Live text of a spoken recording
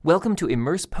Welcome to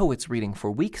Immerse Poets reading for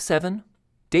Week 7,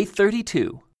 Day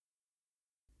 32.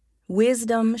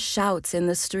 Wisdom shouts in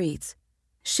the streets.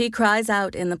 She cries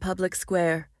out in the public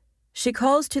square. She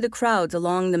calls to the crowds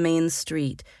along the main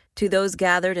street, to those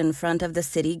gathered in front of the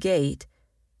city gate.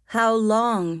 How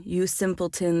long, you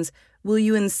simpletons, will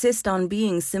you insist on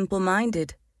being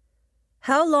simple-minded?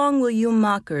 How long will you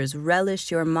mockers relish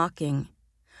your mocking?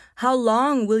 How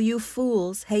long will you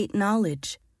fools hate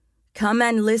knowledge? Come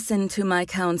and listen to my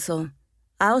counsel.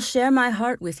 I'll share my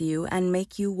heart with you and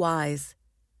make you wise.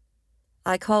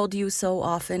 I called you so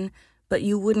often, but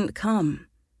you wouldn't come.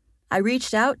 I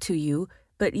reached out to you,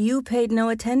 but you paid no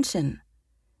attention.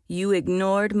 You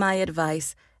ignored my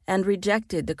advice and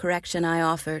rejected the correction I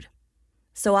offered.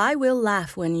 So I will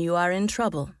laugh when you are in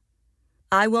trouble.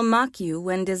 I will mock you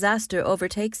when disaster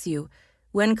overtakes you,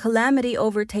 when calamity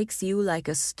overtakes you like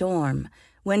a storm,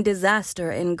 when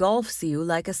disaster engulfs you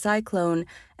like a cyclone,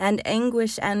 and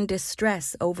anguish and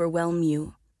distress overwhelm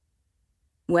you.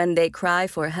 When they cry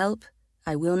for help,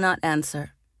 I will not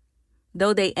answer.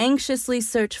 Though they anxiously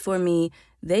search for me,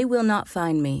 they will not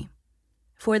find me.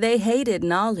 For they hated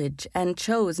knowledge and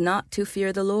chose not to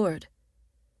fear the Lord.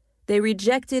 They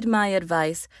rejected my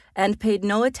advice and paid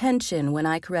no attention when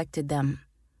I corrected them.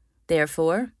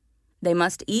 Therefore, they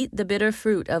must eat the bitter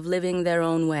fruit of living their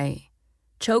own way,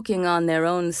 choking on their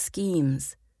own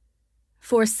schemes.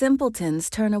 For simpletons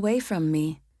turn away from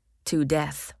me to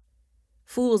death.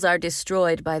 Fools are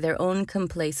destroyed by their own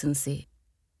complacency.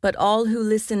 But all who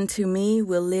listen to me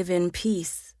will live in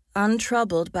peace,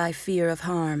 untroubled by fear of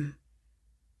harm.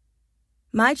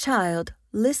 My child,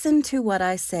 listen to what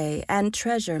I say and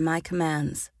treasure my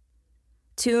commands.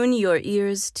 Tune your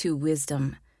ears to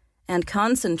wisdom and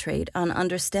concentrate on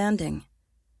understanding.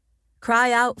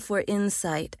 Cry out for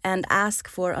insight and ask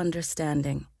for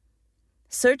understanding.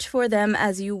 Search for them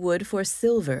as you would for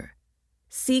silver.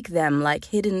 Seek them like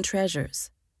hidden treasures.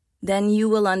 Then you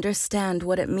will understand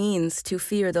what it means to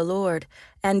fear the Lord,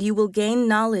 and you will gain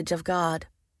knowledge of God.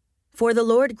 For the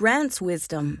Lord grants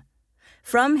wisdom.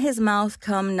 From his mouth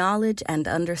come knowledge and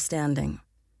understanding.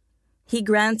 He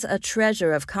grants a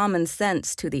treasure of common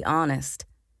sense to the honest.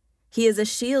 He is a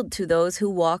shield to those who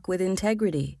walk with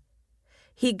integrity.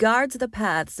 He guards the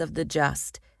paths of the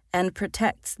just and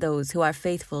protects those who are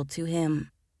faithful to him.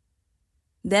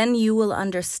 Then you will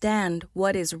understand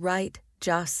what is right,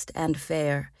 just, and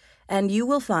fair, and you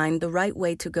will find the right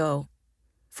way to go.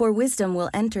 For wisdom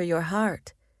will enter your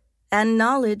heart, and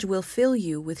knowledge will fill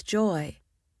you with joy.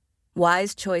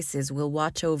 Wise choices will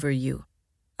watch over you.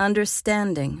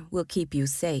 Understanding will keep you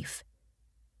safe.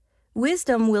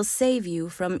 Wisdom will save you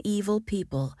from evil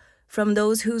people, from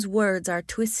those whose words are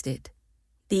twisted.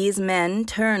 These men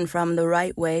turn from the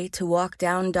right way to walk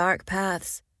down dark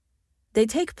paths. They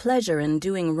take pleasure in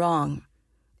doing wrong,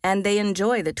 and they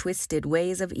enjoy the twisted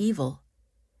ways of evil.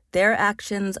 Their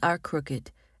actions are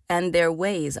crooked, and their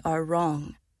ways are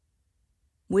wrong.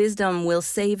 Wisdom will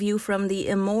save you from the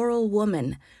immoral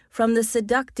woman, from the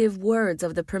seductive words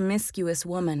of the promiscuous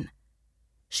woman.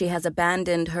 She has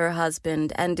abandoned her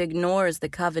husband and ignores the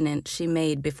covenant she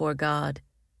made before God.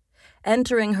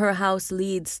 Entering her house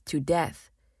leads to death.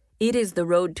 It is the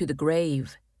road to the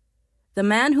grave. The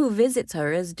man who visits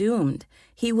her is doomed.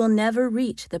 He will never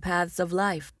reach the paths of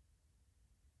life.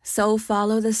 So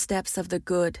follow the steps of the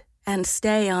good and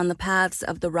stay on the paths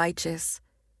of the righteous.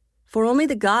 For only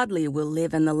the godly will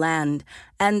live in the land,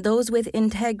 and those with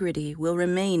integrity will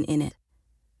remain in it.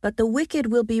 But the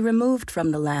wicked will be removed from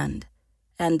the land,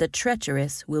 and the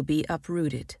treacherous will be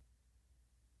uprooted.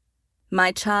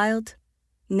 My child,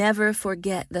 never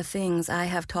forget the things I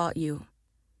have taught you.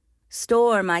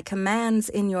 Store my commands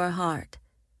in your heart.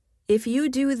 If you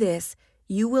do this,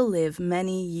 you will live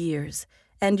many years,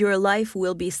 and your life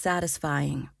will be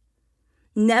satisfying.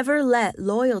 Never let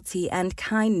loyalty and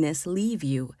kindness leave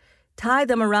you. Tie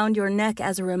them around your neck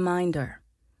as a reminder.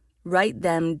 Write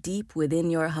them deep within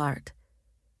your heart.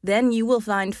 Then you will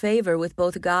find favor with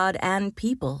both God and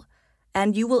people,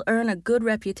 and you will earn a good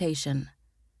reputation.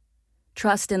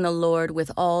 Trust in the Lord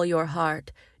with all your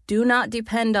heart. Do not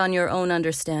depend on your own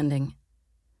understanding.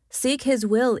 Seek his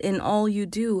will in all you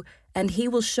do, and he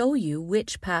will show you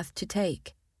which path to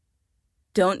take.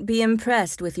 Don't be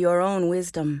impressed with your own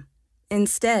wisdom.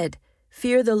 Instead,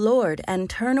 fear the Lord and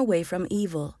turn away from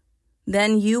evil.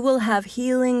 Then you will have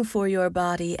healing for your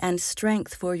body and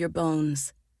strength for your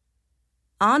bones.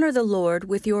 Honor the Lord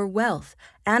with your wealth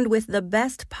and with the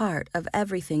best part of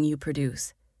everything you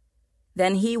produce.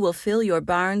 Then he will fill your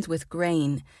barns with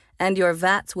grain, and your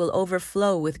vats will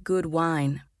overflow with good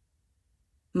wine.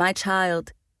 My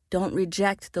child, don't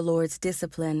reject the Lord's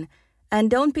discipline,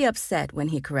 and don't be upset when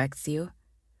he corrects you.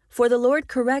 For the Lord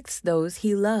corrects those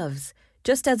he loves,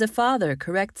 just as a father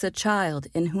corrects a child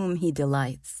in whom he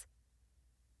delights.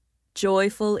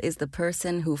 Joyful is the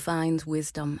person who finds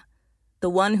wisdom, the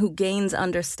one who gains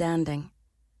understanding.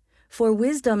 For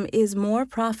wisdom is more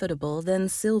profitable than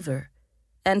silver,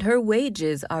 and her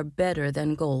wages are better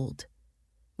than gold.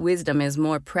 Wisdom is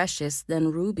more precious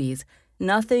than rubies.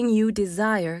 Nothing you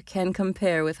desire can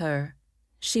compare with her.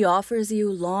 She offers you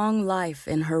long life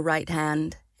in her right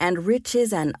hand, and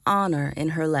riches and honor in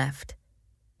her left.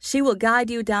 She will guide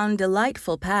you down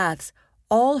delightful paths.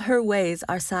 All her ways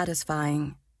are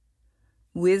satisfying.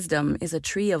 Wisdom is a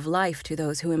tree of life to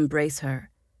those who embrace her.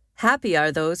 Happy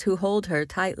are those who hold her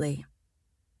tightly.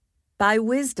 By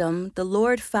wisdom the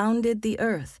Lord founded the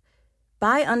earth.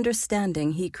 By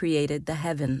understanding he created the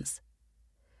heavens.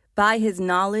 By his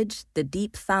knowledge the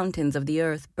deep fountains of the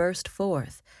earth burst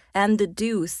forth, and the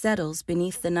dew settles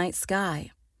beneath the night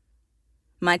sky.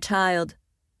 My child,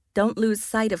 don't lose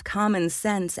sight of common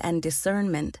sense and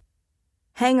discernment.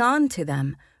 Hang on to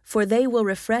them, for they will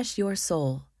refresh your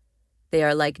soul. They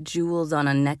are like jewels on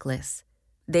a necklace.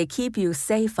 They keep you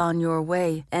safe on your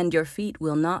way, and your feet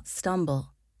will not stumble.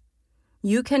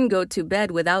 You can go to bed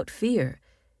without fear.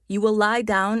 You will lie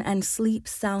down and sleep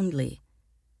soundly.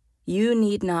 You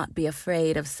need not be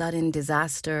afraid of sudden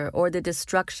disaster or the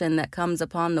destruction that comes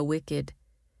upon the wicked,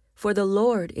 for the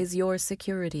Lord is your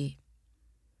security.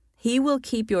 He will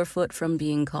keep your foot from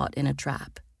being caught in a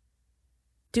trap.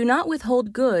 Do not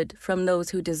withhold good from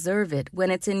those who deserve it when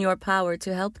it's in your power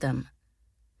to help them.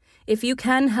 If you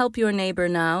can help your neighbor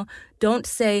now, don't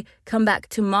say, "Come back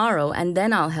tomorrow and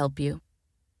then I'll help you."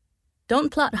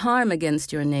 Don't plot harm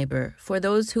against your neighbor, for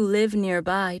those who live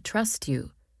nearby trust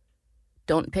you.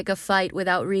 Don't pick a fight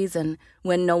without reason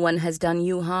when no one has done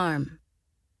you harm.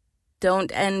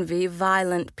 Don't envy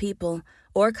violent people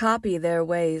or copy their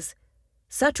ways.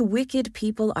 Such wicked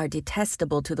people are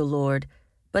detestable to the Lord,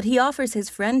 but he offers his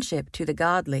friendship to the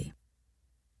godly.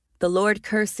 The Lord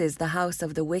curses the house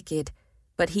of the wicked,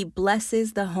 but he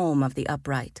blesses the home of the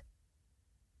upright.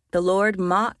 The Lord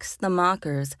mocks the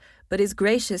mockers, but is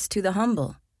gracious to the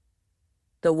humble.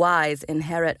 The wise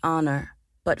inherit honor,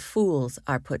 but fools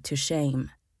are put to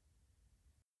shame.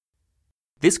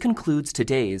 This concludes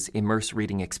today's Immerse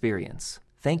reading experience.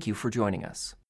 Thank you for joining us.